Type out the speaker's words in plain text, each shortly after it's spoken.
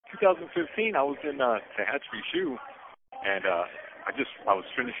2015, I was in Tehachapi Shoe, and I was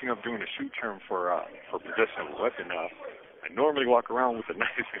finishing up doing a shoe term for possession of a weapon. I normally walk around with a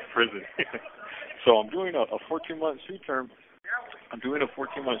knife in prison, so I'm doing a 14-month shoe term.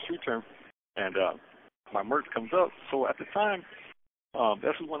 And my merch comes up. So at the time,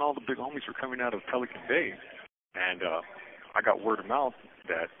 this is when all the big homies were coming out of Pelican Bay, and I got word of mouth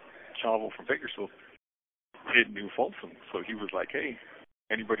that Chavo from Bakersfield hit New Folsom. So he was like, hey,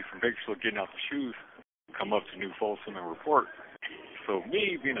 anybody from Bakersfield getting out the shoes, come up to New Folsom and report. So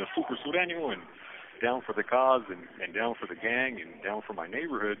me, being a super sureño and down for the cause and down for the gang and down for my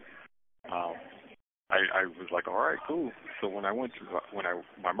neighborhood, I was like, all right, cool. So when my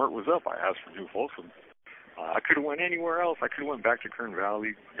MERT was up, I asked for New Folsom. I could have went anywhere else. I could have went back to Kern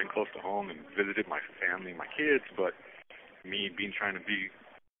Valley, been close to home, and visited my family, my kids. But me trying to be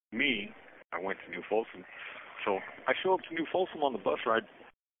me, I went to New Folsom. So I show up to New Folsom on the bus ride,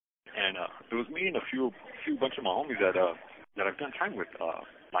 and it was me and a bunch of my homies that I've done time with.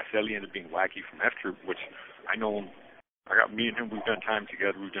 My celly ended up being Wacky from F Troop, which I know him. I got me and him. We've done time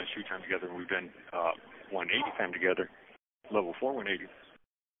together. We've done shoot time together. We've done 180 time together, level 4 180.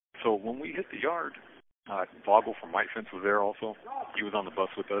 So when we hit the yard, Vogel from White Fence was there also. He was on the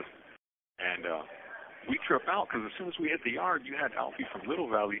bus with us, and we trip out because as soon as we hit the yard, you had Alfie from Little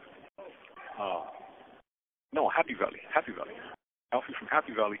Valley. Happy Valley. Alfie from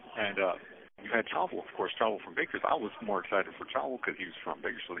Happy Valley, and you had Chavo, of course, Chavo from Bakersfield. I was more excited for Chavo because he was from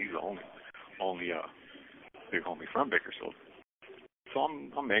Bakersfield. He's the only big homie from Bakersfield. So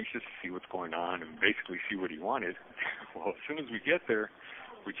I'm anxious to see what's going on and basically see what he wanted. Well, as soon as we get there,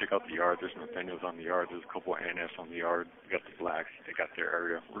 we check out the yard. There's Nathaniels on the yard. There's a couple of NS on the yard. We got the blacks. They got their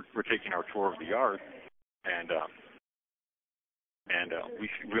area. We're taking our tour of the yard, and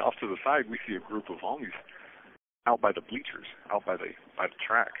we off to the side we see a group of homies out by the bleachers, out by the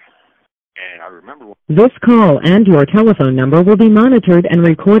track. And I remember this call and your telephone number will be monitored and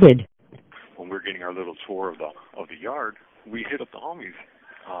recorded. When we're getting our little tour of the yard, we hit up the homies.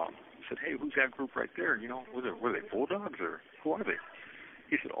 Said, hey, who's that group right there? You know, were they bulldogs or who are they?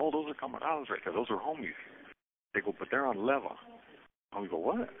 He said, oh, those are camaradas right there. Those are homies. They go, but they're on leva. And we go,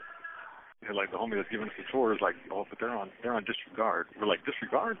 what? They're like, the homie that's giving us the tour is like, oh, but they're on disregard. We're like,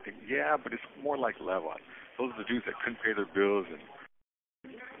 disregard? Yeah, but it's more like leva. Those are the dudes that couldn't pay their bills, and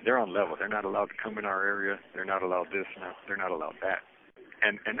they're on leva. They're not allowed to come in our area. They're not allowed this, and they're not allowed that.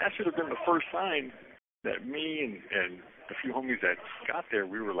 And that should have been the first sign that me and a few homies that got there,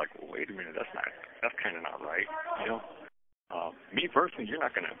 we were like, well, wait a minute, that's kind of not right, you know? Me personally, you're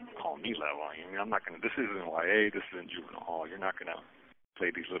not going to call me level. I mean, I'm not going to, this isn't YA, this isn't juvenile hall. You're not going to play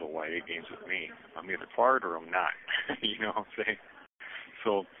these little YA games with me. I'm either part or I'm not, you know what I'm saying?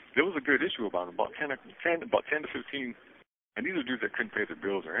 So there was a good issue about 10 to 15, and these are dudes that couldn't pay their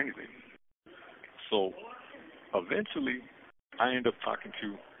bills or anything. So eventually, I ended up talking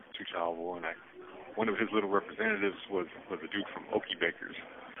to Chavo, and one of his little representatives was a dude from Okie Bakers.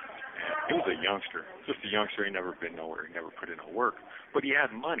 And he was a youngster, just a youngster. He never been nowhere. He never put in no work, but he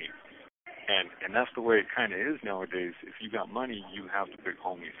had money. And that's the way it kind of is nowadays. If you got money, you have the big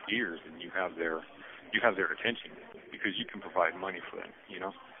homies' ears, and you have their attention because you can provide money for them, you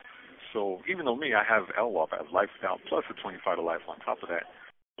know. So even though I have LWAP, I have life without plus a 25 to life on top of that.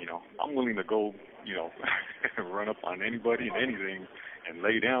 You know, I'm willing to go, you know, run up on anybody and anything and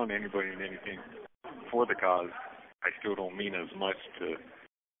lay down anybody and anything for the cause. I still don't mean as much to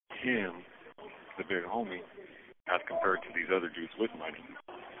him, the big homie, as compared to these other dudes with money.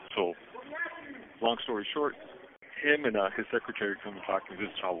 So, long story short, him and his secretary come and talk to me.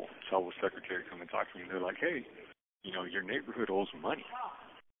 This is Chavo's secretary come and talk to me. And they're like, hey, you know, your neighborhood owes money.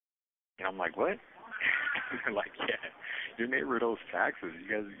 And I'm like, what? They're like, yeah, your neighborhood owes taxes. You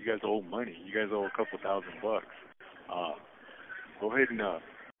guys owe money. You guys owe a couple $1,000. Go ahead and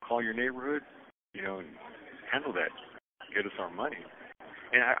call your neighborhood, you know, and handle that. Get us our money.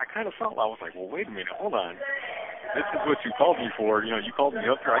 And I kind of felt, I was like, well, wait a minute, hold on. This is what you called me for. You know, you called me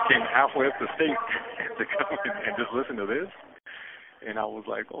up here. I came halfway up the state to come and just listen to this. And I was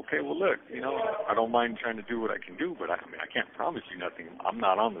like, okay, well, look, you know, I don't mind trying to do what I can do, but I can't promise you nothing. I'm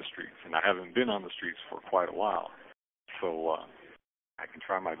not on the streets, and I haven't been on the streets for quite a while. So I can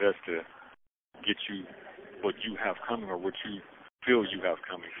try my best to get you what you have coming or what you feel you have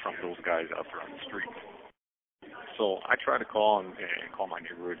coming from those guys out there on the streets. So I try to call and call my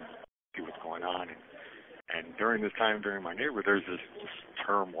neighborhood and see what's going on. And during this time, during my neighborhood, there's this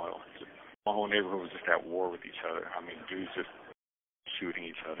turmoil. My whole neighborhood was just at war with each other. I mean, dudes just shooting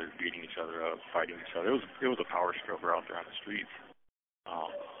each other, beating each other up, fighting each other. It was a power struggle out there on the streets.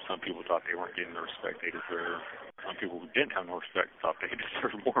 Some people thought they weren't getting the respect they deserved. Some people who didn't have no respect thought they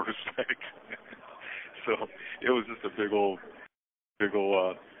deserved more respect. So it was just a big old,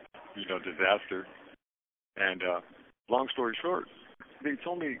 disaster. And long story short, they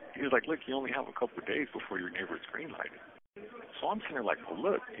told me, he was like, look, you only have a couple of days before your neighbor is greenlighted. So I'm sitting there like, well,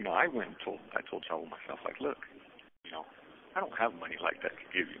 look, I went and I told Chavo myself, like, look, I don't have money like that to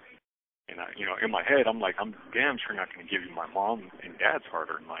give you. And in my head, I'm like, I'm damn sure not going to give you my mom and dad's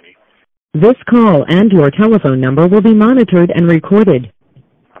hard-earned money. This call and your telephone number will be monitored and recorded.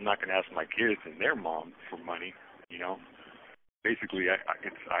 I'm not going to ask my kids and their mom for money, Basically,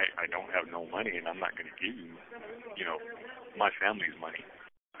 I don't have no money, and I'm not going to give you, my family's money.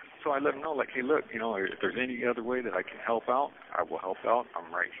 So I let them know, like, hey, look, if there's any other way that I can help out, I will help out.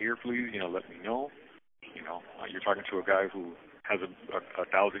 I'm right here, please. Let me know. You're talking to a guy who has a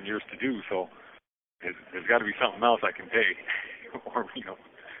 1,000 years to do, so there's got to be something else I can pay, or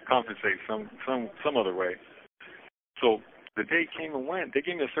compensate some other way. So the day came and went. They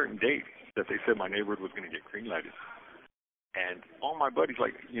gave me a certain date that they said my neighborhood was going to get greenlighted. And all my buddies,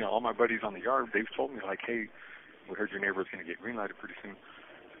 all my buddies on the yard, they've told me, like, hey, we heard your neighborhood's going to get greenlighted pretty soon.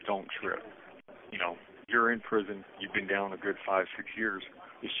 Don't trip. You're in prison. You've been down a good 5-6 years.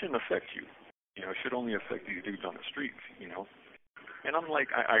 It shouldn't affect you. It should only affect these dudes on the streets, And I'm like,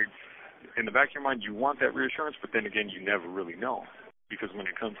 I in the back of your mind, you want that reassurance, but then again, you never really know. Because when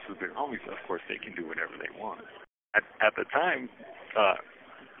it comes to their homies, of course, they can do whatever they want. At the time,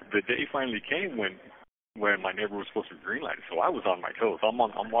 the day finally came when my neighbor was supposed to be greenlighted, so I was on my toes. I'm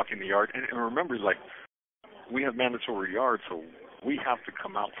walking the yard, and remember, like, we have mandatory yards, so we have to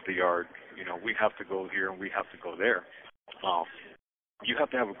come out to the yard. We have to go here and we have to go there. You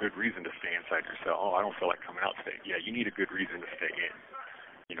have to have a good reason to stay inside your cell. Oh, I don't feel like coming out today. Yeah, you need a good reason to stay in.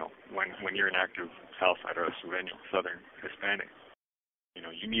 When you're an active Southsider or Sureño, Southern Hispanic,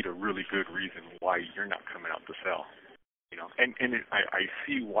 you need a really good reason why you're not coming out the cell. I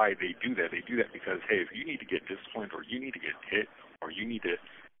see why they do that. They do that because, hey, if you need to get disciplined or you need to get hit or you need to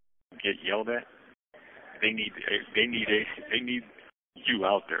get yelled at, they need you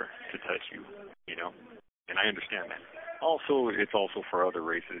out there to touch you, and I understand that. Also, it's also for other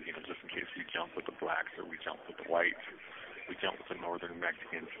races, just in case we jump with the blacks or we jump with the whites, we jump with the northern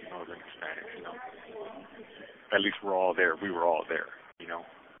Mexicans, northern Hispanics, At least we're all there. We were all there,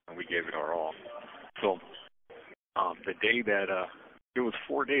 and we gave it our all. So the day that, it was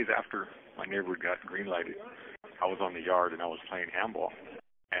 4 days after my neighborhood got greenlighted, I was on the yard and I was playing handball.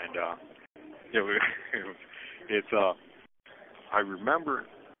 And I remember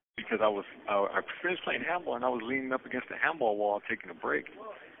because I finished playing handball and I was leaning up against the handball wall taking a break.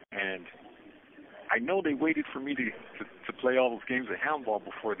 And I know they waited for me to play all those games of handball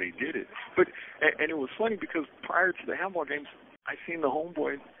before they did it. And it was funny because prior to the handball games, I seen the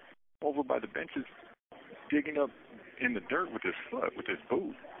homeboy over by the benches digging up in the dirt with his foot, with his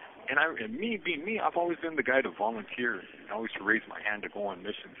boot. And me being me, I've always been the guy to volunteer. I always to raise my hand to go on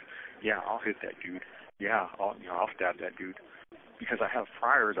missions. Yeah, I'll hit that dude. Yeah, I'll stab that dude. Because I have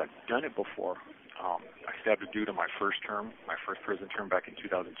priors, I've done it before. I stabbed a dude in my first prison term back in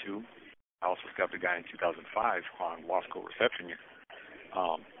 2002. I also stabbed a guy in 2005 on Wasco reception year.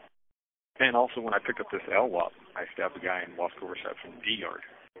 And also when I picked up this LWAP, I stabbed a guy in Wasco reception D yard.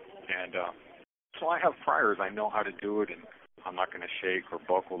 And so I have priors. I know how to do it, and I'm not going to shake or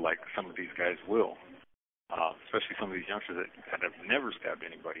buckle like some of these guys will, especially some of these youngsters that have never stabbed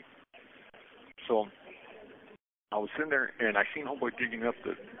anybody. So I was sitting there, and I seen homeboy digging up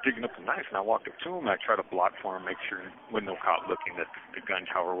the knife, and I walked up to him, and I tried to block for him, make sure when no cop looking that the gun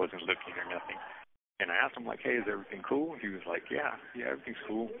tower wasn't looking or nothing. And I asked him, like, hey, is everything cool? He was like, yeah, everything's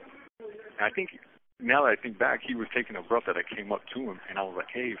cool. And I think, now that I think back, he was taking a breath that I came up to him, and I was like,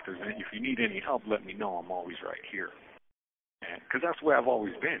 hey, if you need any help, let me know. I'm always right here. Because that's the way I've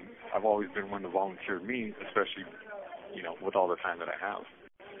always been. I've always been one to volunteer me, especially, with all the time that I have.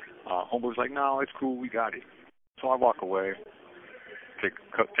 Homeboy's like, no, it's cool, we got it. So I walk away, take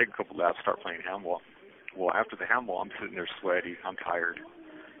a couple laps, start playing handball. Well, after the handball, I'm sitting there sweaty, I'm tired,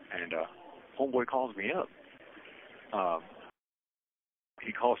 and homeboy calls me up.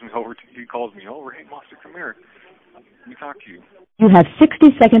 He calls me over. Hey, Mobster, come here. Let me talk to you. You have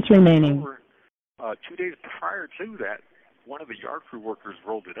 60 seconds remaining. 2 days prior to that, one of the yard crew workers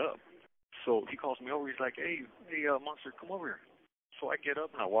rolled it up. So he calls me over. He's like, hey, Mobster, come over here. So I get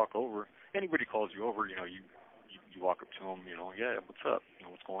up and I walk over. Anybody calls you over, you walk up to them, yeah, what's up?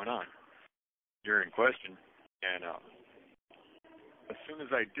 What's going on? You're in question. And as soon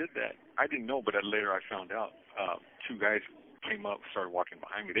as I did that, I didn't know, but later I found out, two guys came up, started walking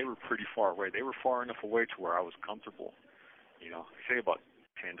behind me. They were pretty far away. They were far enough away to where I was comfortable, say about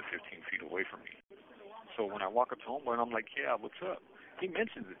 10 to 15 feet away from me. So when I walk up to Homeboy and I'm like, yeah, what's up? He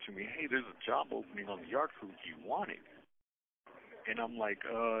mentions it to me. Hey, there's a job opening on the yard crew. Do you want it? And I'm like,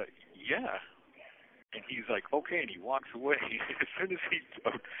 yeah. And he's like, okay, and he walks away. As soon as he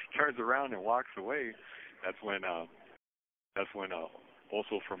turns around and walks away, that's when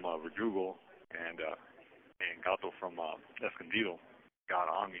also from Verdugo and Gato from Escondido got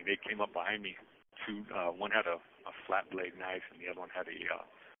on me. They came up behind me. One had a flat blade knife, and the other one had a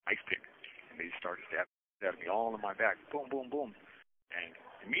ice pick, and they started stabbing me all in my back. Boom, boom, boom. And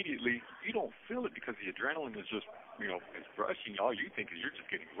immediately, you don't feel it because the adrenaline is just, it's rushing. All you think is you're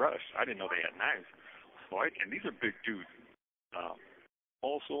just getting rushed. I didn't know they had knives. And these are big dudes.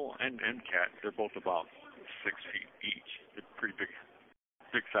 Also, and Cat, they're both about 6 feet each. They're pretty big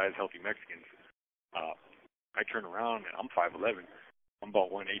size, healthy Mexicans. I turn around and I'm 5'11". I'm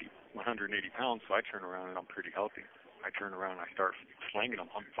about 180 pounds, so I turn around and I'm pretty healthy. I turn around and I start slinging them.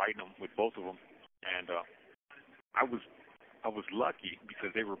 I'm fighting them with both of them, and I was lucky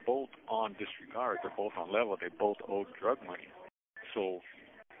because they were both on disregard. They're both on level. They both owed drug money, so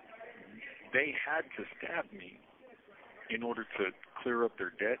they had to stab me in order to clear up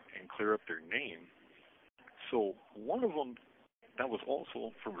their debt and clear up their name. So one of them, that was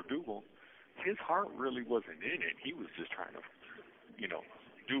also from Verdugo, his heart really wasn't in it. He was just trying to,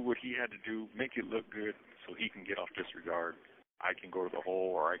 do what he had to do, make it look good so he can get off disregard. I can go to the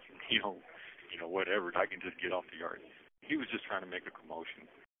hole, or I can, whatever. I can just get off the yard. He was just trying to make a commotion.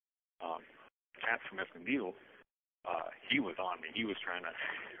 Cat from Escondido, he was on me. He was trying to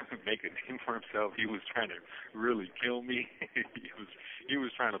make a name for himself. He was trying to really kill me. he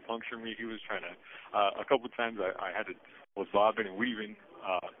was trying to puncture me. He was trying to. A couple of times I was bobbing and weaving.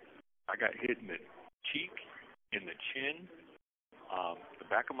 I got hit in the cheek, in the chin, the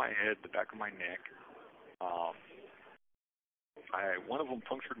back of my head, the back of my neck. One of them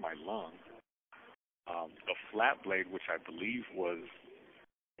punctured my lung. The flat blade, which I believe was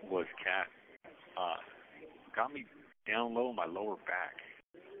Cat, got me down low in my lower back,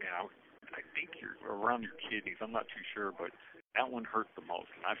 and I think you're around your kidneys. I'm not too sure, but that one hurt the most,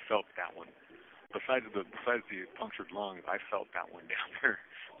 and I felt that one. Besides the punctured lung, I felt that one down there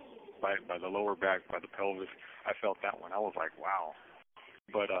by the lower back, by the pelvis. I felt that one. I was like, wow.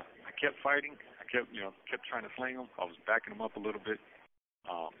 But I kept fighting. I kept trying to sling them. I was backing them up a little bit.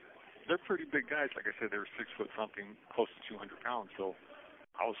 They're pretty big guys. Like I said, they were 6 foot something, close to 200 pounds. So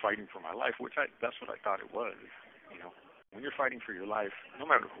I was fighting for my life, that's what I thought it was. When you're fighting for your life, no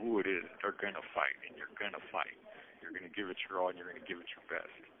matter who it is, they're gonna fight, and you're gonna fight. You're gonna give it your all, and you're gonna give it your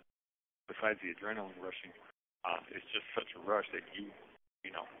best. Besides the adrenaline rushing, it's just such a rush that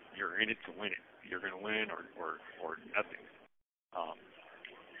you're in it to win it. You're gonna win or nothing.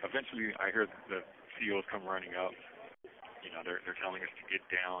 Eventually, I hear the CEOs come running up. They're telling us to get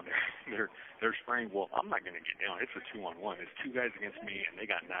down. They're spraying. Well, I'm not gonna get down. It's a 2-on-1. It's 2 guys against me, and they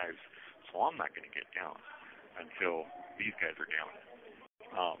got knives, so I'm not gonna get down until these guys are down.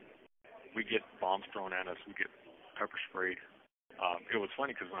 We get bombs thrown at us. We get pepper sprayed. It was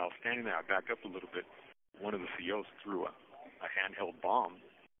funny because when I was standing there, I backed up a little bit. One of the CEOs threw a handheld bomb,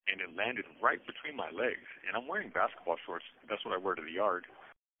 and it landed right between my legs. And I'm wearing basketball shorts. That's what I wear to the yard,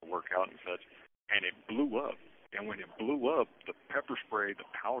 to work out and such. And it blew up. And when it blew up, the pepper spray, the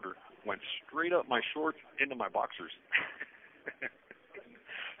powder, went straight up my shorts into my boxers.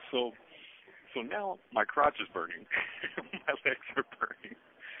 So now my crotch is burning. My legs are burning.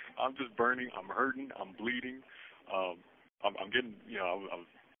 I'm just burning. I'm hurting. I'm bleeding. I'm getting,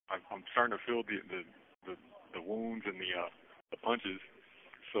 I'm starting to feel the wounds and the punches.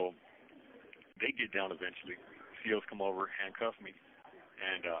 So they get down eventually. COs come over, handcuff me,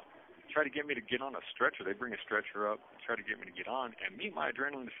 and try to get me to get on a stretcher. They bring a stretcher up, try to get me to get on, and my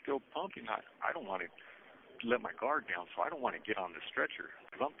adrenaline is still pumping. I don't want to let my guard down, so I don't want to get on the stretcher.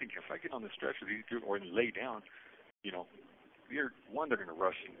 Because I'm thinking if I get on the stretcher, these dudes, or lay down, they're going to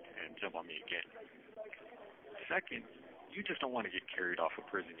rush and jump on me again. Second, you just don't want to get carried off a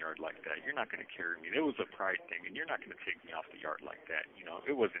prison yard like that. You're not going to carry me. It was a pride thing, and you're not going to take me off the yard like that.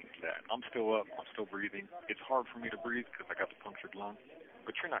 It wasn't that. I'm still up. I'm still breathing. It's hard for me to breathe because I got the punctured lung,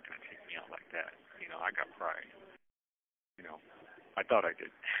 but you're not going to take me out like that. I got pride. I thought I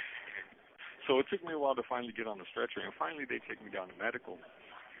did. So it took me a while to finally get on the stretcher, and finally they take me down to medical,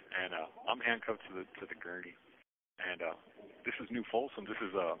 and I'm handcuffed to the gurney. And this is New Folsom. This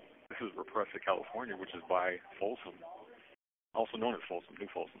is Represa, California, which is by Folsom, also known as Folsom, New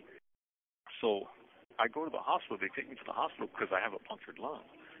Folsom. So I go to the hospital. They take me to the hospital because I have a punctured lung.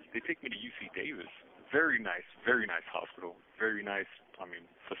 They take me to UC Davis. Very nice hospital. Very nice,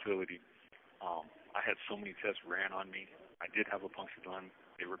 facility. I had so many tests ran on me. I did have a punctured lung.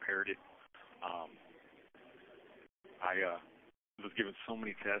 They repaired it. I was given so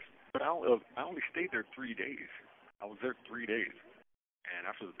many tests, but I only stayed there 3 days. I was there 3 days, and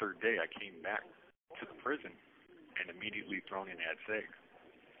after the third day, I came back to the prison and immediately thrown in ad seg.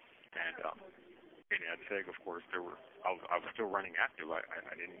 And in ad seg, of course, I was still running active.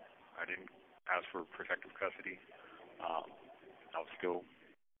 I didn't ask for protective custody. I was still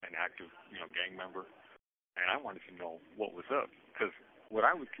an active, gang member, and I wanted to know what was up, because what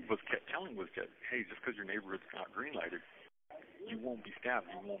I was kept telling was that, hey, just because your neighborhood's not green-lighted, you won't be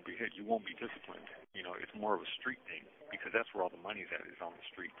stabbed, you won't be hit, you won't be disciplined. It's more of a street thing, because that's where all the money's at, is on the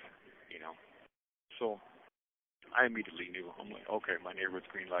streets. So I immediately knew. I'm like, okay, my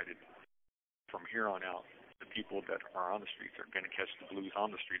neighborhood's green-lighted. From here on out, the people that are on the streets are going to catch the blues on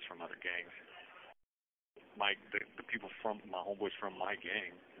the streets from other gangs. The people from my homeboys from my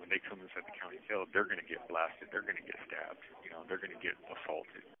gang, when they come inside the county jail, they're going to get blasted. They're going to get stabbed. They're going to get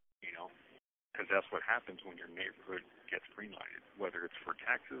assaulted. Because that's what happens when your neighborhood gets green-lighted. Whether it's for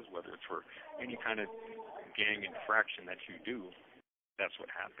taxes, whether it's for any kind of gang infraction that you do, that's what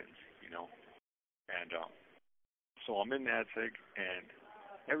happens. And so I'm in NADSEG, and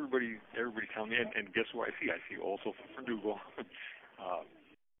everybody's telling me, and guess who I see? I see also from Dougal.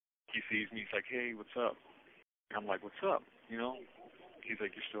 He sees me. He's like, hey, what's up? And I'm like, what's up? He's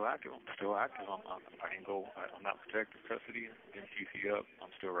like, you're still active. I'm still active. I didn't go. I'm not protective custody. Didn't PC up.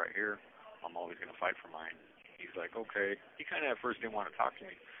 I'm still right here. I'm always going to fight for mine. He's like, okay. He kind of at first didn't want to talk to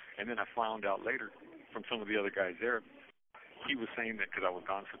me. And then I found out later from some of the other guys there, he was saying that because I was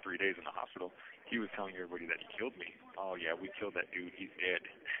gone for 3 days in the hospital, he was telling everybody that he killed me. Oh, yeah, we killed that dude. He's dead.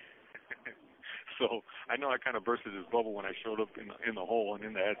 So I know I kind of bursted his bubble when I showed up in the hole and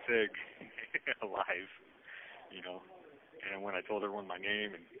in the head alive, And when I told everyone my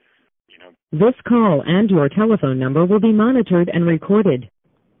name and, This call and your telephone number will be monitored and recorded.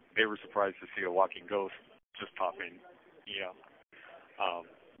 They were surprised to see a walking ghost just pop in. Yeah.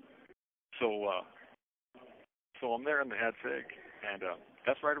 So I'm there in the head and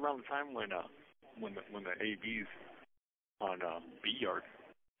that's right around the time when the ABs on B Yard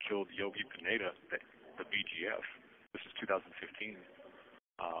killed Yogi Pineda, the BGF. This is 2015,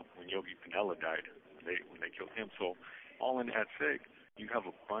 when Yogi Pinella died, when they killed him. So all in head you have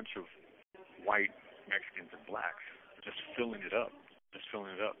a bunch of white Mexicans and blacks just filling it up.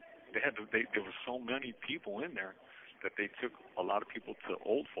 There were so many people in there that they took a lot of people to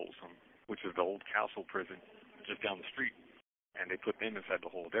Old Folsom, which is the old castle prison just down the street, and they put them inside the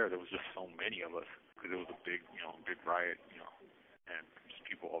hole there. There was just so many of us because it was a big riot, and just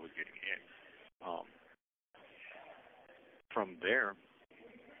people always getting hit. From there,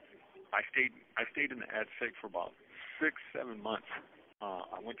 I stayed in the ad seg for about 6-7 months.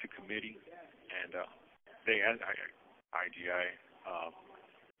 I went to committee, and they had IGI,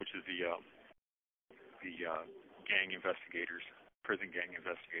 which is the gang investigators, prison gang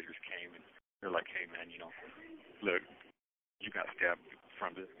investigators came, and they're like, hey man, look, you got stabbed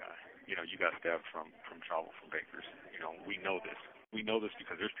from this guy. You got stabbed from Chavo from Bakers. We know this. We know this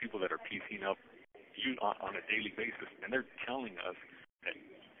because there's people that are piecing up you on a daily basis, and they're telling us that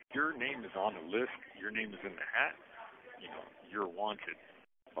your name is on the list, your name is in the hat. You're wanted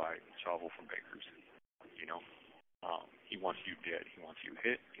by Chavo from Bakers. He wants you dead. He wants you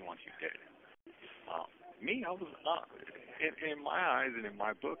hit. He wants you dead. Me, I was in my eyes and in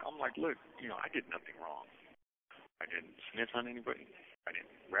my book, I'm like, look, I did nothing wrong. I didn't snitch on anybody. I didn't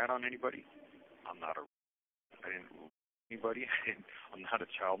rat on anybody. I didn't anybody. I'm not a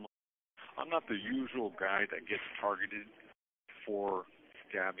child. I'm not the usual guy that gets targeted for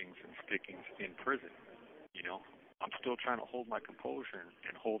stabbings and stickings in prison. I'm still trying to hold my composure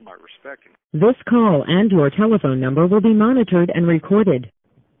and hold my respect. This call and your telephone number will be monitored and recorded.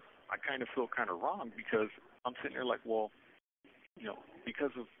 I kind of feel kind of wrong because I'm sitting there like, well,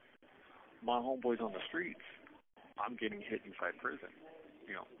 because of my homeboys on the streets, I'm getting hit inside prison.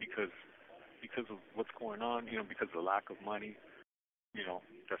 Because of what's going on, because of the lack of money,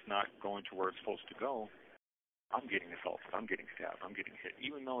 that's not going to where it's supposed to go, I'm getting assaulted, I'm getting stabbed, I'm getting hit,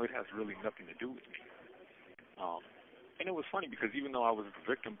 even though it has really nothing to do with me. And it was funny because even though I was the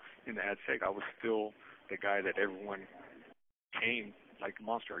victim in the ad seg, I was still the guy that everyone came like,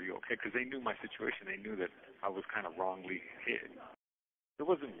 Mobster, are you okay? Because they knew my situation. They knew that I was kind of wrongly hit. It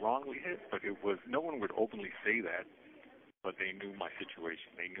wasn't wrongly hit, but it was, no one would openly say that, but they knew my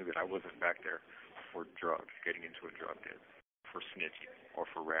situation. They knew that I wasn't back there for drugs, getting into a drug deal, for snitching, or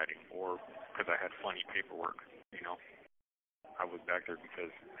for ratting, or because I had funny paperwork, I was back there because,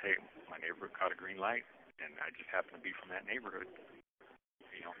 hey, my neighborhood caught a green light, and I just happened to be from that neighborhood,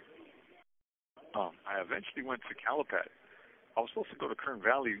 I eventually went to Calipat. I was supposed to go to Kern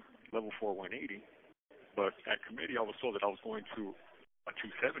Valley, level 4 180, But at committee, I was told that I was going to a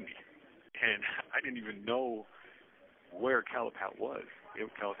 270, and I didn't even know where Calipat was.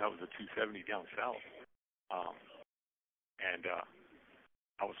 Calipat was a 270 down south, and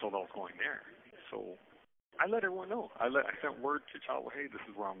I was told I was going there. So I let everyone know. I sent word to Chavo, hey, this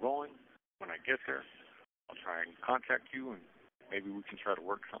is where I'm going. When I get there, I'll try and contact you, and maybe we can try to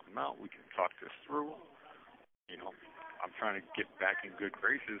work something out. We can talk this through. You know, I'm trying to get back in good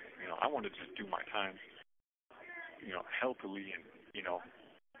graces. You know, I want to just do my time, you know, healthily and, you know,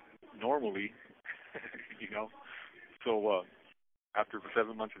 normally, you know. So after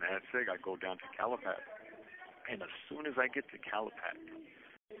 7 months and a half sick, I go down to Calipat. And as soon as I get to Calipat,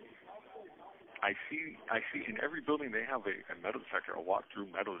 I see in every building they have a metal detector, a walk-through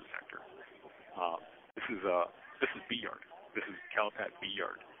metal detector. This is B yard. This is Calipat B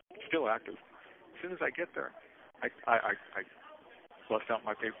yard. It's still active. As soon as I get there, I bust out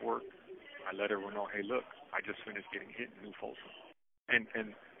my paperwork. I let everyone know, hey, look, I just finished getting hit in New Folsom.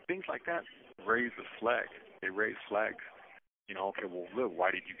 And things like that raise a flag. They raise flags. You know, okay, well, look, why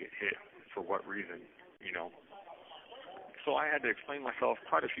did you get hit? For what reason? You know. So I had to explain myself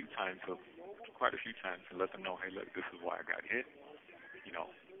quite a few times and let them know, hey, look, this is why I got hit. You know,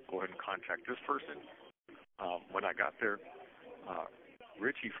 go ahead and contact this person. When I got there,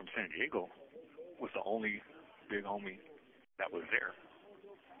 Richie from San Diego was the only big homie that was there.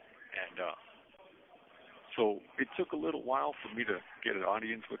 And so it took a little while for me to get an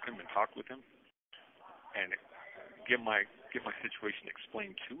audience with him and talk with him and get my situation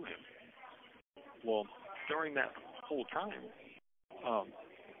explained to him. Well, during that whole time,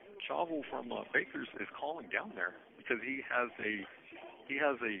 Chavo from Bakers is calling down there because he has a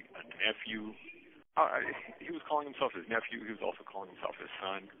nephew. He was calling himself his nephew. He was also calling himself his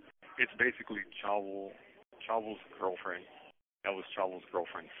son. It's basically Chavo's girlfriend. That was Chavo's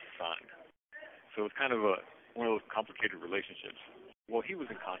girlfriend's son. So it's kind of one of those complicated relationships. Well, he was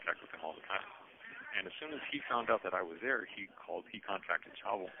in contact with him all the time. And as soon as he found out that I was there, he contacted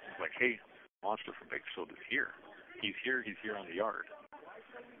Chavo. He was like, hey, Mobster from Bakersfield is here. He's here on the yard.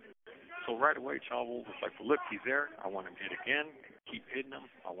 So right away, Chavo was like, well, look, he's there. I want him hit again. Keep hitting him.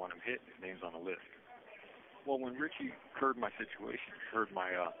 I want him hit. His name's on the list. Well, when Richie heard my situation, heard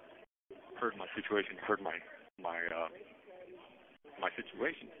my situation,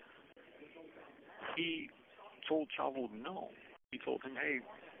 he told Chavo no. He told him, hey,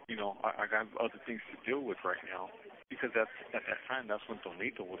 you know, I got other things to deal with right now, because at that time, that's when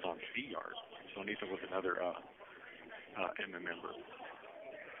Donito was on C yard. Donito was another inmate member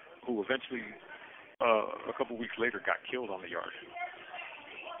who eventually, a couple weeks later, got killed on the yard.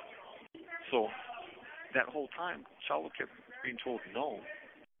 So that whole time, Chavo kept being told no,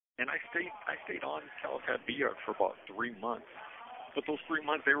 and I stayed on Calipat B yard for about 3 months. But those 3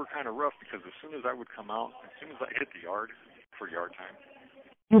 months, they were kind of rough because as soon as I would come out, as soon as I hit the yard for yard time,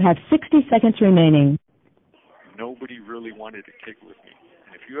 you have 60 seconds remaining. Nobody really wanted to kick with me.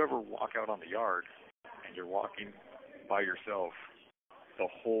 And if you ever walk out on the yard and you're walking by yourself the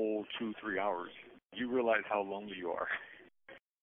whole 2-3 hours, you realize how lonely you are.